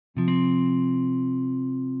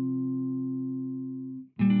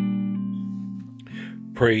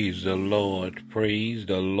Praise the Lord, praise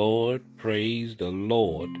the Lord, praise the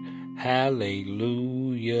Lord.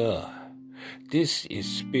 Hallelujah. This is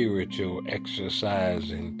spiritual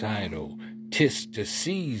exercise entitled "'Tis the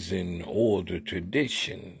Season or the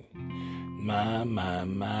Tradition." My.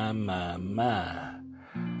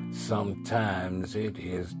 Sometimes it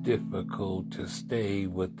is difficult to stay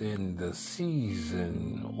within the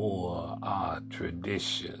season or our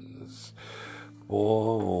traditions.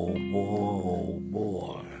 Boy.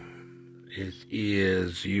 It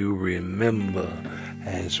is, you remember,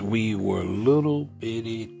 as we were little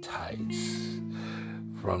bitty tights,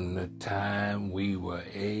 from the time we were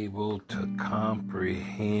able to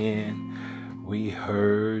comprehend, we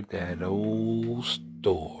heard that old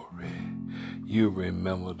story. You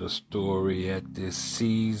remember the story at this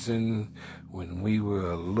season when we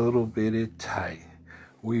were a little bitty tight.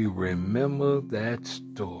 We remember that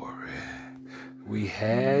story. We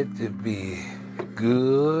had to be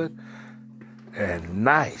good and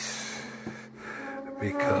nice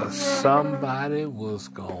because somebody was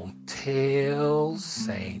going to tell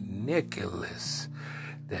St. Nicholas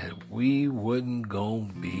that we wasn't going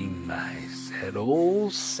to be nice. That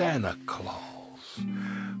old Santa Claus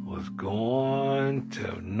was going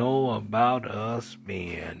to know about us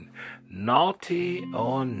being naughty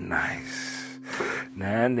or nice.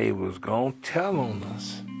 Now they was going to tell on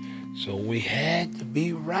us. So we had to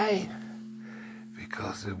be right,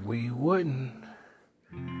 because if we wouldn't,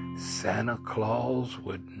 Santa Claus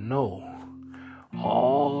would know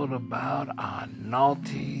all about our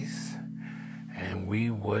naughties, and we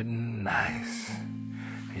wasn't nice.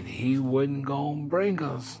 And he wasn't gonna bring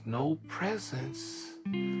us no presents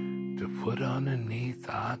to put underneath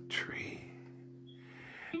our tree.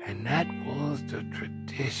 And that was the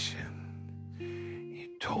tradition. He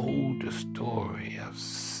told the story of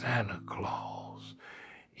Santa Claus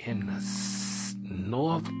in the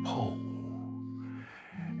North Pole,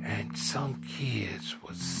 and some kids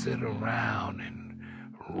would sit around and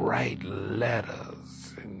write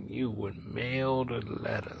letters, and you would mail the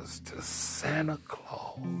letters to Santa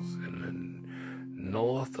Claus in the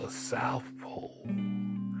North or South Pole,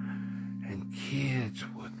 and kids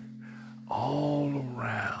would all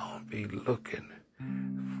around be looking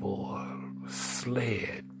for a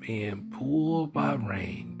sled being pulled by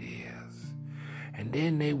reindeers. And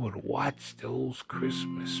then they would watch those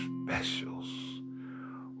Christmas specials.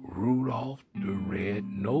 Rudolph the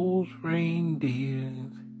Red-Nosed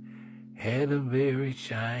Reindeer had a very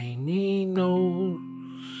shiny nose,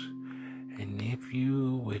 and if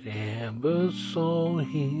you would ever saw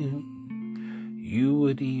him, you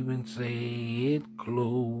would even say it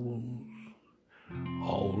glows.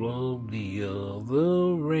 All of the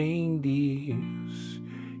other reindeers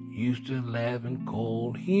used to laugh and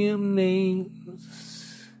call him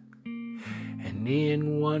names. And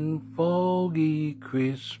then one foggy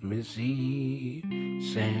Christmas Eve,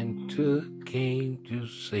 Santa came to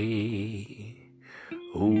say,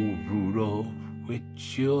 "Oh, Rudolph,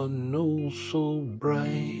 with your nose so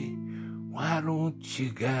bright, why don't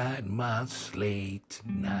you guide my sleigh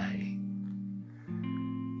tonight?"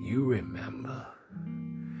 You remember,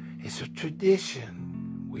 it's a tradition.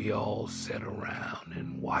 We all sat around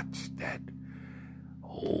and watched that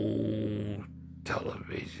old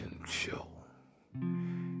television show.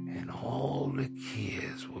 And all the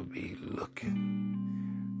kids would be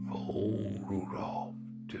looking for old Rudolph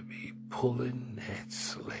to be pulling that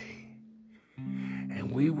sleigh.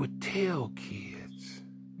 And we would tell kids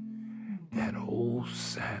that old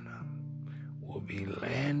Santa will be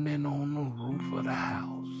landing on the roof of the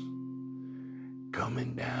house,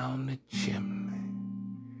 coming down the chimney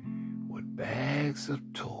with bags of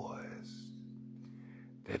toys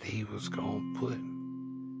that he was going to put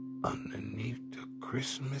underneath the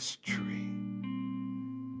Christmas tree.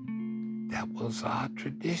 That was our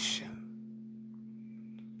tradition.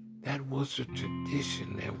 That was a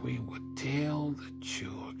tradition that we would tell the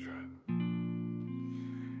children.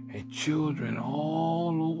 And children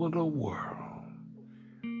all over the world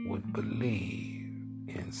would believe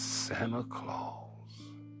in Santa Claus.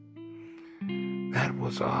 That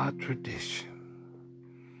was our tradition.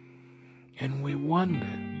 And we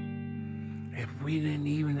wondered, if we didn't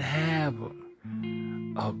even have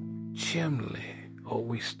a chimney, or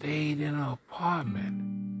we stayed in an apartment,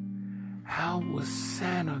 how was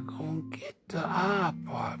Santa going to get to our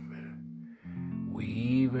apartment? We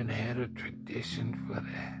even had a tradition for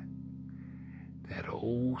that. That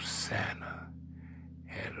old Santa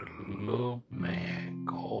had a little man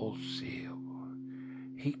called Silver.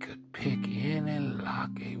 He could pick any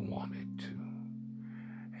lock he wanted to.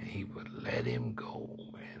 and he would let him go,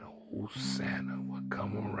 and old Santa would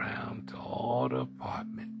come around to all the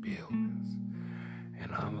apartment buildings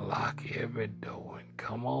and unlock every door and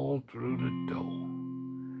come on through the door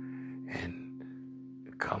and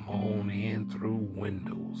come on in through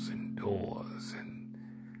windows and doors and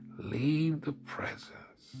leave the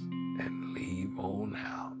presents and leave on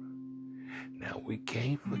out. Now we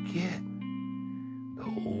can't forget the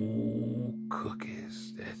old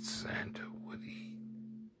cookies that Santa would eat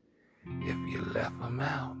if you left them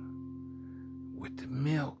out with the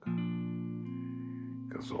milk.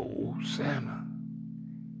 'Cause old Santa,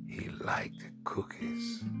 he liked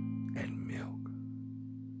cookies and milk.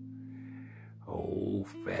 Old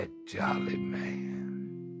fat jolly man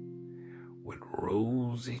with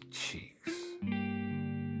rosy cheeks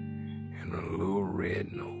and a little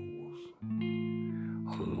red nose,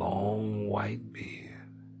 a long white beard,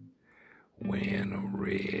 wearing a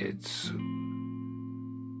red suit,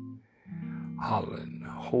 hollering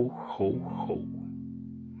ho, ho, ho,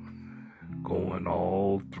 going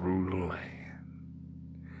all through the land.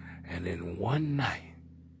 And in one night,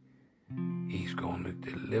 he's going to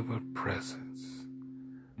deliver presents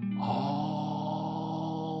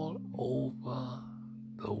all over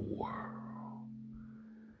the world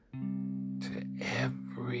to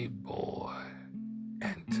every boy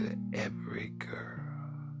and to every girl.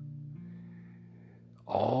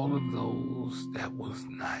 All of those that was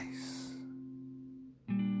nice,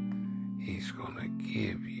 he's going to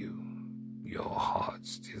give you your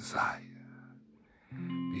heart's desire,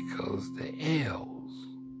 because the elves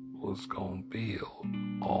was going to build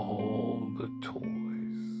all the toys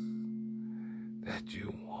that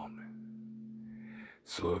you wanted.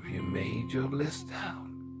 So if you made your list out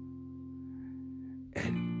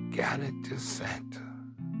and got it to Santa,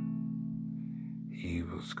 he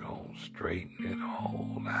was going to straighten it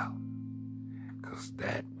all out, because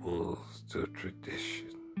that was the tradition.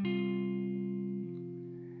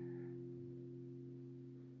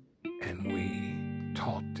 And we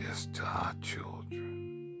taught this to our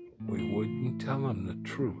children. We wouldn't tell them the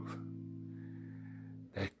truth,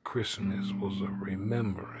 that Christmas was a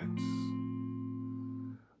remembrance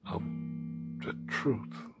of the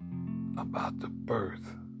truth about the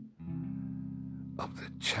birth of the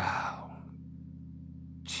child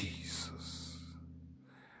Jesus,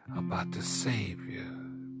 about the Savior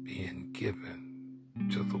being given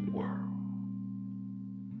to the world.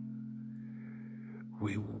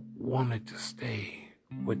 We wanted to stay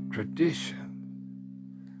with tradition.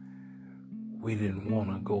 We didn't want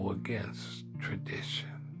to go against tradition.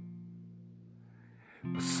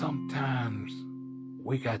 But sometimes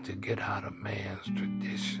we got to get out of man's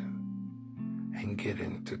tradition and get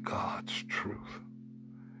into God's truth.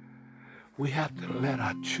 We have to let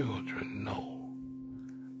our children know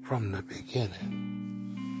from the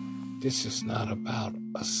beginning, this is not about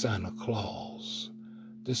a Santa Claus.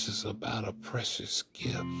 This is about a precious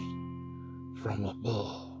gift from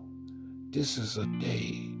above. This is a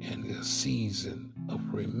day and a season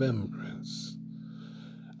of remembrance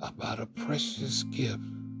about a precious gift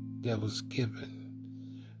that was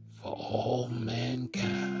given for all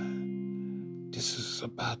mankind. This is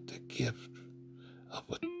about the gift of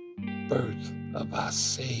a birth of our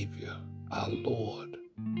Savior, our Lord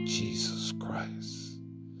Jesus Christ,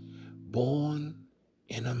 born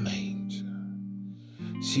in a manger.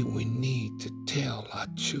 See, we need to tell our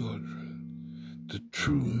children the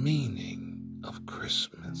true meaning of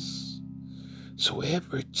Christmas, so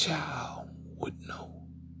every child would know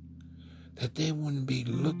that they wouldn't be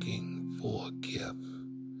looking for a gift,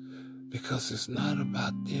 because it's not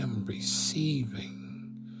about them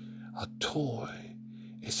receiving a toy.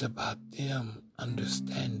 It's about them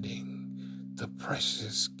understanding the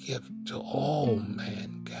precious gift to all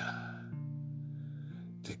mankind,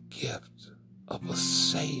 the gift of a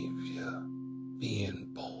Savior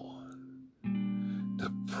being born,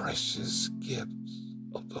 the precious gift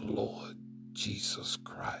of the Lord Jesus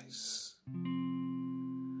Christ.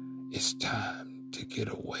 It's time to get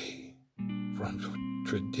away from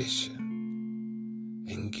tradition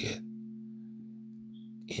and get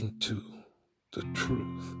into the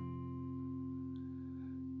truth.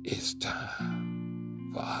 It's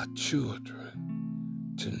time for our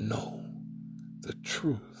children to know the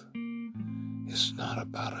truth. It's not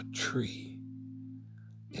about a tree.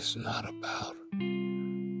 It's not about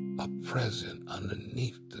a present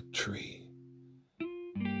underneath the tree.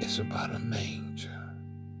 It's about a manger.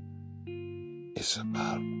 It's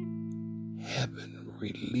about heaven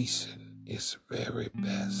releasing its very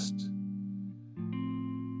best.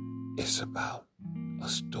 It's about a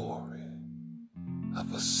story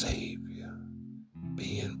of a Savior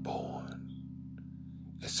being born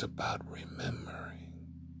It's about remembering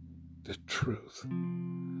the truth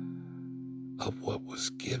of what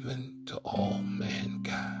was given to all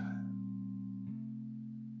mankind,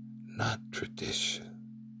 not tradition,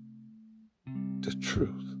 the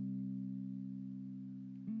truth.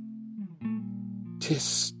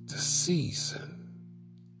 'Tis the season,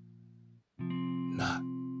 not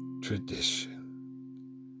tradition.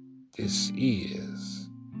 This is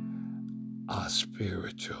our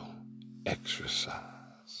spiritual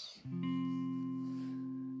exercise.